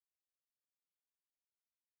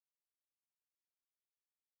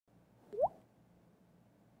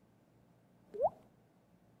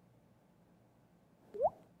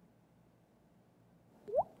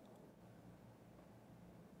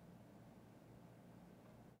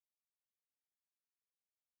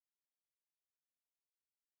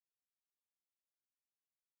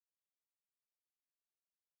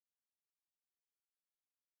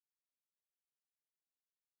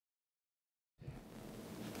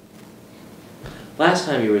Last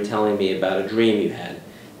time you were telling me about a dream you had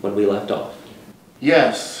when we left off.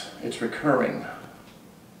 Yes, it's recurring.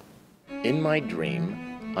 In my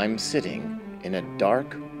dream, I'm sitting in a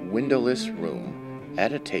dark, windowless room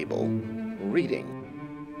at a table, reading.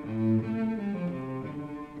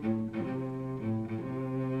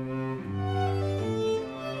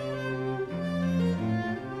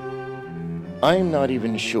 I'm not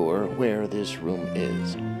even sure where this room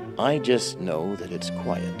is. I just know that it's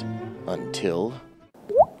quiet until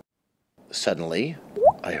suddenly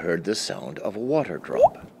I heard the sound of a water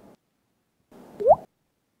drop.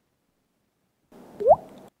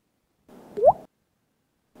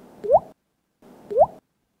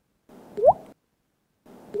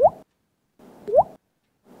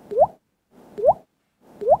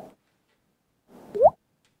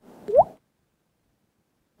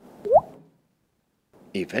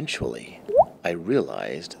 Eventually, I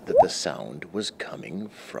realized that the sound was coming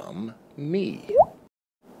from me.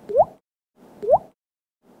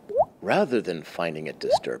 Rather than finding it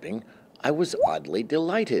disturbing, I was oddly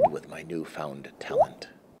delighted with my newfound talent.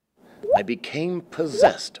 I became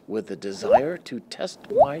possessed with the desire to test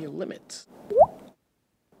my limits.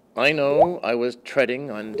 I know I was treading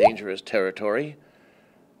on dangerous territory.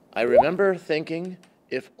 I remember thinking,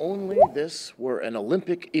 if only this were an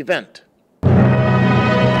Olympic event.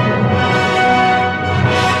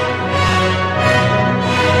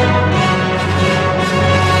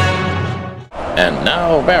 And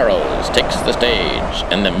now Barrows takes the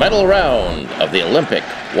stage in the medal round of the Olympic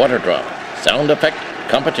water drop sound effect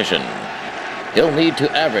competition. He'll need to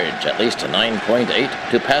average at least a 9.8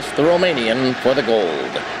 to pass the Romanian for the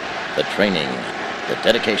gold. The training, the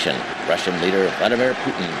dedication, Russian leader Vladimir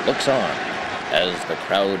Putin looks on as the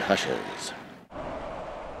crowd hushes.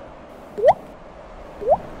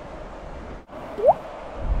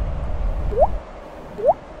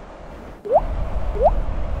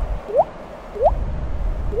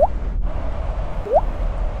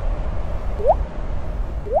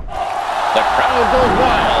 The crowd goes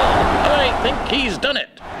wild. I think he's done it.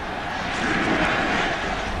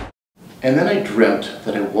 And then I dreamt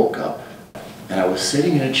that I woke up and I was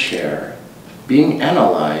sitting in a chair being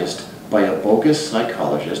analyzed by a bogus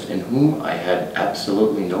psychologist in whom I had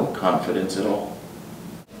absolutely no confidence at all.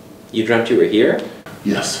 You dreamt you were here?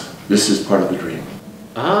 Yes, this is part of the dream.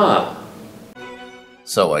 Ah.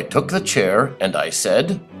 So I took the chair and I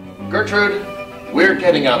said, Gertrude, we're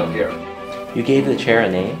getting out of here. You gave the chair a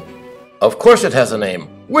name? Of course it has a name.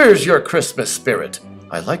 Where's your Christmas spirit?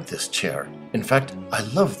 I like this chair. In fact, I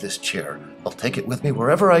love this chair. I'll take it with me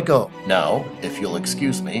wherever I go. Now, if you'll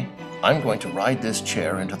excuse me, I'm going to ride this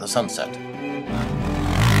chair into the sunset.